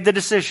we made the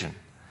decision.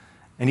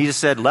 And he just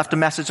said, left a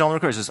message on the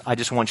recorder. He says, I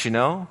just want you to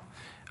know,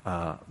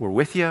 we're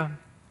with you.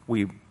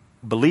 We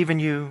believe in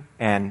you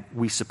and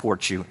we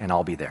support you, and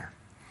I'll be there.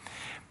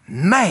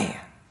 Man,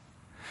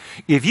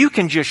 if you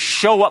can just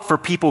show up for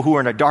people who are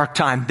in a dark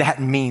time, that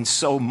means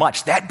so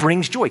much. That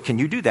brings joy. Can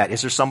you do that?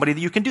 Is there somebody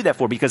that you can do that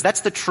for? Because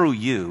that's the true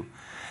you.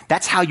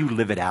 That's how you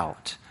live it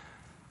out.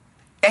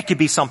 It could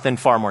be something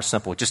far more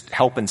simple, just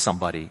helping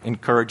somebody,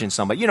 encouraging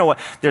somebody. You know what?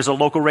 There's a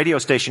local radio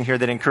station here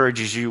that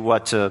encourages you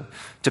to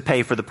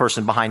pay for the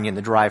person behind you in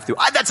the drive-thru.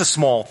 That's a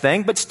small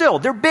thing, but still,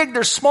 they're big,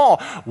 they're small.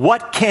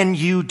 What can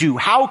you do?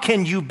 How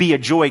can you be a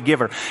joy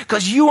giver?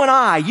 Because you and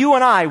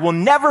I will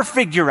never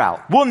figure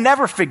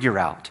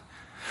out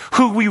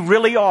who we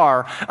really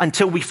are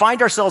until we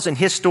find ourselves in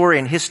His story,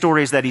 and His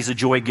story is that He's a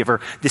joy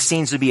giver. This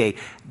seems to be a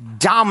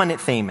dominant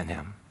theme in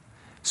Him.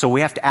 So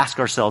we have to ask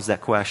ourselves that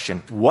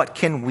question. What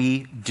can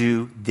we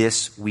do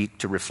this week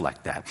to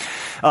reflect that?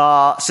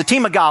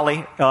 Satima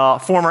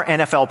Gali, former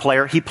NFL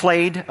player, he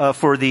played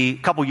for the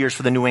couple years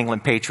for the New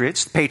England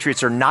Patriots. The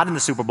Patriots are not in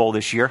the Super Bowl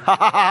this year.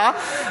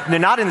 They're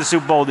not in the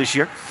Super Bowl this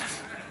year.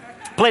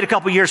 Played a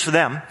couple years for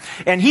them.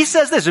 And he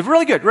says this, it's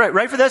really good.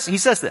 Right for this? He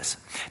says this.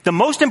 The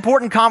most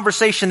important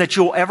conversation that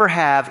you'll ever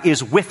have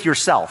is with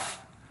yourself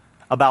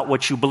about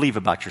what you believe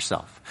about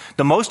yourself.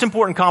 The most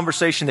important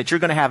conversation that you're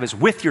going to have is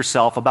with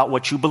yourself about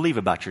what you believe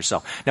about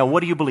yourself. Now, what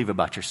do you believe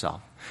about yourself?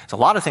 There's a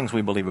lot of things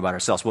we believe about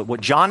ourselves.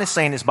 What John is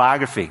saying in his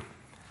biography,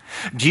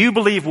 do you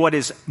believe what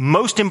is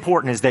most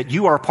important is that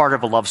you are a part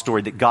of a love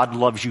story, that God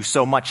loves you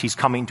so much He's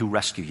coming to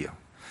rescue you?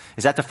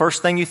 Is that the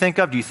first thing you think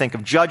of? Do you think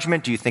of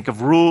judgment? Do you think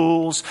of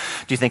rules?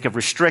 Do you think of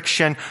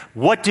restriction?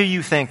 What do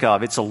you think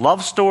of? It's a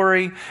love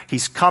story.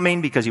 He's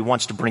coming because He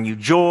wants to bring you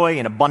joy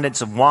and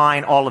abundance of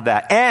wine, all of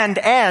that. And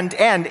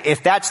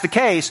if that's the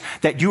case,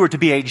 that you are to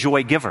be a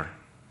joy giver.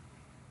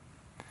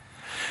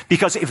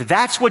 Because if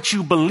that's what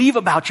you believe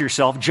about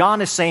yourself,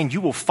 John is saying you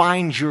will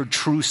find your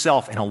true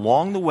self. And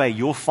along the way,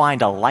 you'll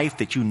find a life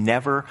that you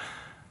never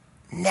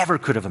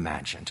could have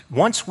imagined.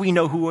 Once we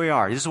know who we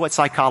are, this is what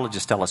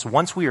psychologists tell us.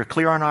 Once we are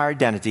clear on our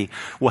identity,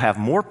 we'll have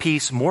more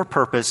peace, more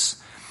purpose.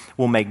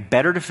 We'll make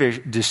better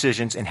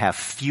decisions and have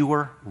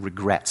fewer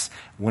regrets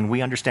when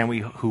we understand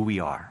who we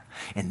are.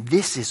 And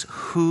this is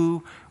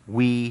who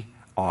we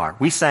are.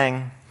 We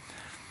sang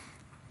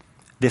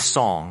this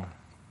song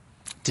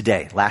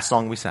today, last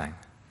song we sang.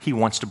 He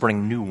wants to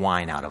bring new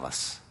wine out of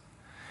us.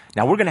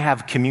 Now we're going to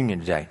have communion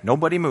today.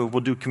 Nobody move.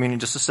 We'll do communion in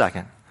just a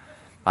second.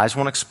 I just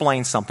want to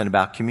explain something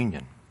about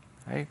communion.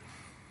 Right?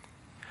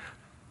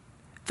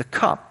 The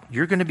cup,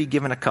 you're going to be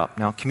given a cup.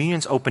 Now,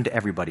 communion's open to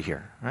everybody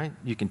here. Right?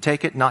 You can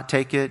take it, not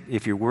take it.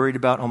 If you're worried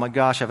about, oh my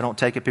gosh, if I don't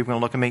take it, people are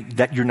going to look at me,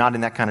 that you're not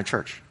in that kind of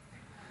church.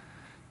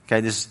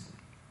 Okay, this is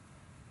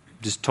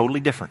just totally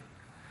different.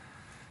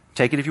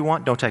 Take it if you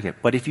want, don't take it.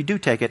 But if you do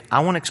take it,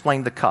 I want to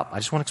explain the cup. I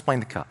just want to explain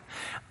the cup.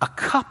 A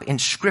cup in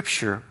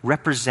Scripture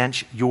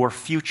represents your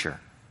future.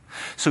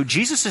 So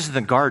Jesus is in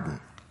the garden.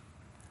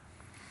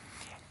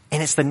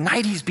 And it's the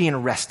night He's being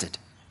arrested.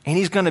 And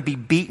He's going to be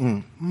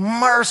beaten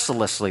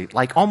mercilessly,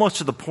 like almost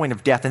to the point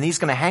of death. And He's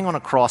going to hang on a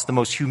cross, the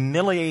most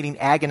humiliating,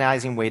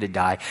 agonizing way to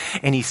die.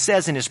 And He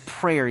says in His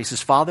prayer, He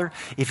says, Father,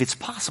 if it's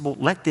possible,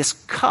 let this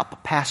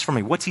cup pass from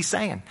me. What's He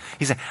saying?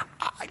 He's saying,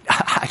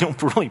 I don't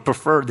really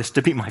prefer this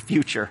to be my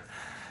future.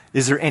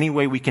 Is there any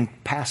way we can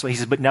pass away? He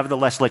says, but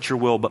nevertheless, let your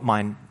will, but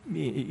mine,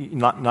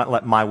 not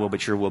let my will,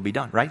 but your will be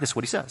done. Right? That's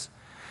what He says.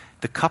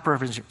 The cup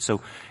represents.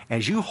 So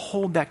as you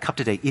hold that cup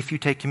today, if you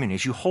take communion,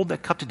 as you hold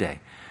that cup today,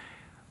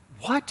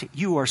 what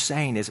you are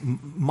saying is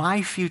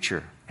my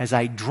future as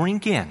I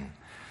drink in,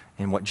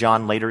 and what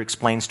John later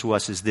explains to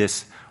us is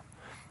this,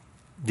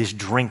 this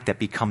drink that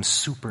becomes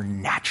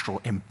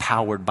supernatural,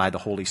 empowered by the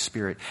Holy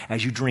Spirit.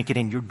 As you drink it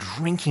in, you're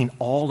drinking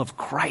all of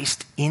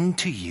Christ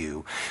into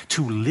you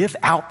to live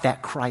out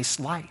that Christ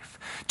life,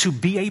 to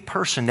be a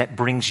person that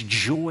brings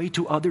joy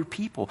to other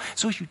people.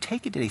 So as you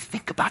take it today,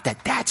 think about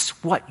that.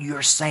 That's what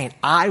you're saying.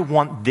 I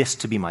want this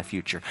to be my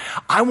future.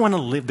 I want to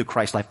live the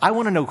Christ life. I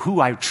want to know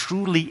who I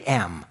truly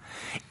am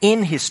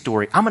in his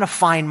story. I'm going to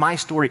find my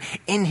story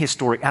in his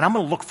story, and I'm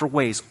going to look for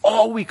ways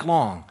all week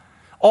long,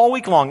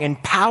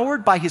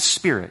 empowered by his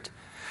Spirit,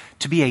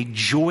 to be a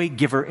joy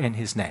giver in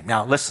his name.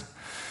 Now, listen,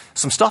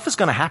 some stuff is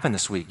going to happen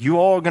this week. You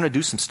all are going to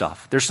do some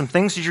stuff. There's some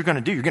things that you're going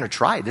to do. You're going to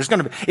try it. There's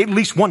going to be at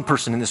least one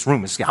person in this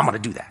room is, I'm going to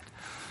do that.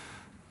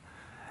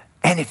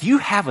 And if you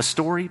have a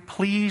story,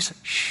 please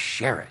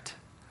share it.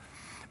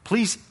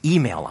 Please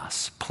email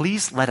us.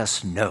 Please let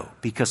us know,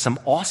 because some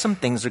awesome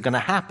things are going to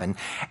happen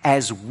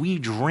as we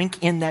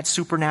drink in that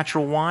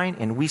supernatural wine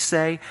and we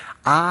say,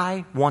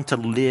 I want to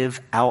live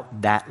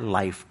out that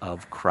life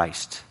of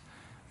Christ.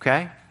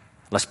 Okay?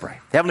 Let's pray.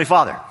 Heavenly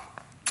Father,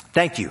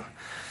 thank you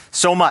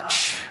so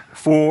much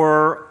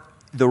for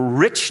the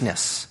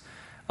richness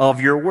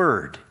of your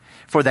word,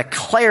 for the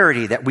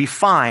clarity that we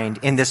find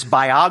in this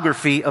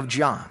biography of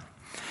John.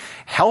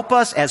 Help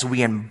us as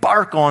we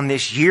embark on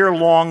this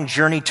year-long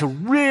journey to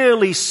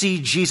really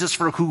see Jesus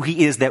for who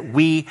he is, that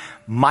we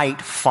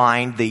might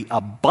find the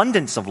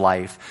abundance of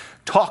life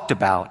talked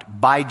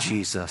about by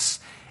Jesus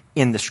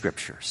in the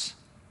Scriptures.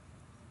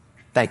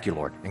 Thank you,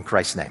 Lord. In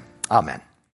Christ's name, amen.